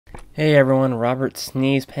Hey everyone, Robert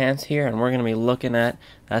Sneeze Pants here, and we're going to be looking at,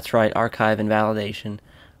 that's right, archive invalidation.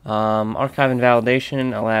 Archive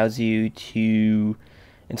invalidation allows you to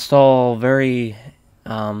install very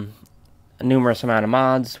numerous amount of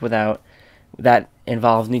mods that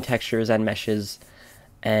involve new textures and meshes,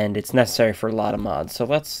 and it's necessary for a lot of mods. So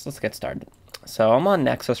let's get started. So I'm on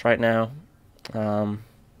Nexus right now.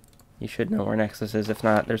 You should know where Nexus is. If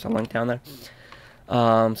not, there's a link down there.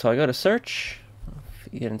 So I go to search.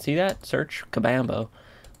 You didn't see that? Search Kabambo.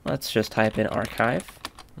 Let's just type in archive.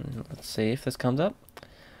 Let's see if this comes up.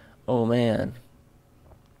 Oh man.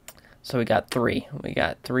 So we got three. We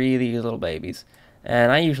got three of these little babies.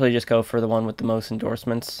 And I usually just go for the one with the most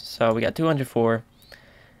endorsements. So we got 204.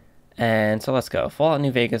 And so let's go. Fallout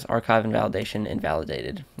New Vegas archive invalidation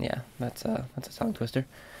invalidated. Yeah, that's a tongue twister.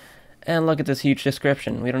 And look at this huge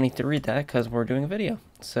description. We don't need to read that because we're doing a video.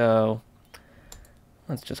 So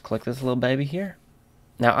let's just click this little baby here.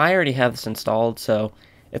 Now, I already have this installed, so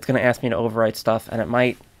it's going to ask me to overwrite stuff, and it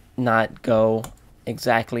might not go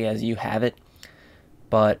exactly as you have it,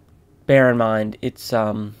 but bear in mind, it's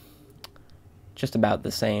just about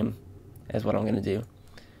the same as what I'm going to do.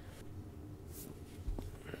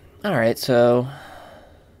 Alright, so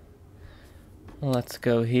let's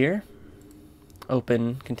go here.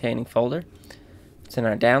 Open containing folder. It's in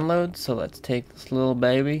our downloads, so let's take this little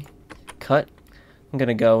baby, cut. I'm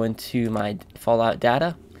gonna go into my Fallout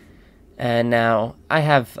data, and now I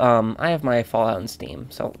have my Fallout in Steam.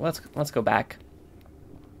 So let's go back.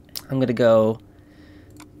 I'm gonna go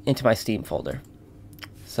into my Steam folder.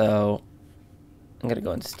 So I'm gonna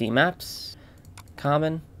go into Steam Apps,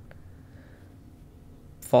 Common,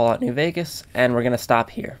 Fallout New Vegas, and we're gonna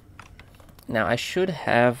stop here. Now I should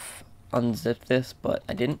have unzipped this, but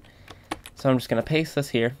I didn't. So I'm just going to paste this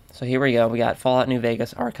here. So here we go. We got Fallout New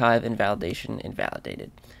Vegas archive invalidation invalidated.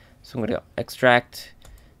 So I'm going to extract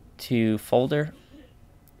to folder.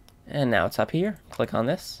 And now it's up here. Click on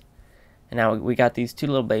this. And now we got these two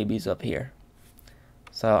little babies up here.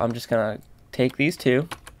 So I'm just going to take these two,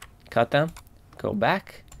 cut them, go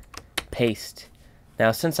back, paste.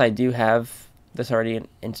 Now since I do have this already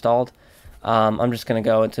installed, I'm just going to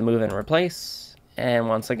go into move and replace. And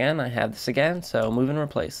once again, I have this again. So move and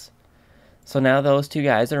replace. So now those two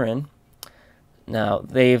guys are in. Now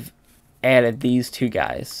they've added these two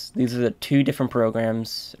guys. These are the two different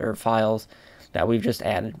programs or files that we've just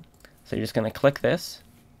added. So you're just going to click this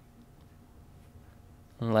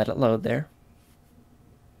and let it load there.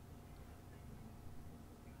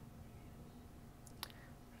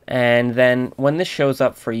 And then when this shows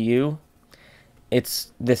up for you,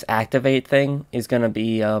 it's this activate thing is going to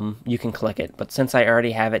be, you can click it. But since I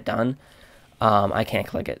already have it done, I can't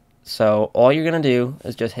click it. So all you're going to do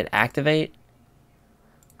is just hit activate,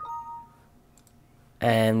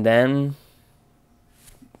 and then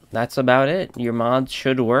that's about it. Your mods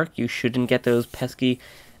should work. You shouldn't get those pesky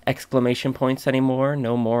exclamation points anymore.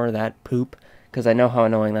 No more of that poop, because I know how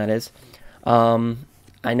annoying that is. I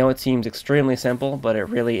know it seems extremely simple, but it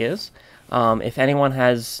really is. If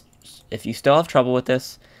you still have trouble with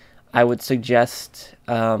this, I would suggest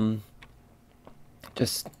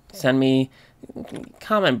just send me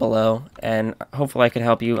comment below, and hopefully I can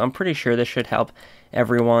help you. I'm pretty sure this should help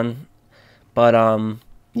everyone. But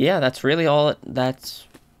yeah, that's really all that's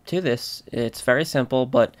to this. It's very simple,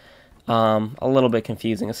 but a little bit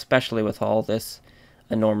confusing, especially with all this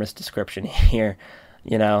enormous description here.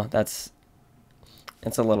 You know, it's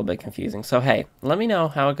a little bit confusing. So hey, let me know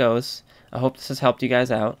how it goes. I hope this has helped you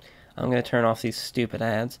guys out. I'm going to turn off these stupid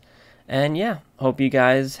ads. And yeah, hope you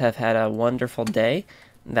guys have had a wonderful day.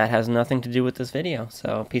 That has nothing to do with this video.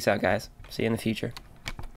 So peace out, guys. See you in the future.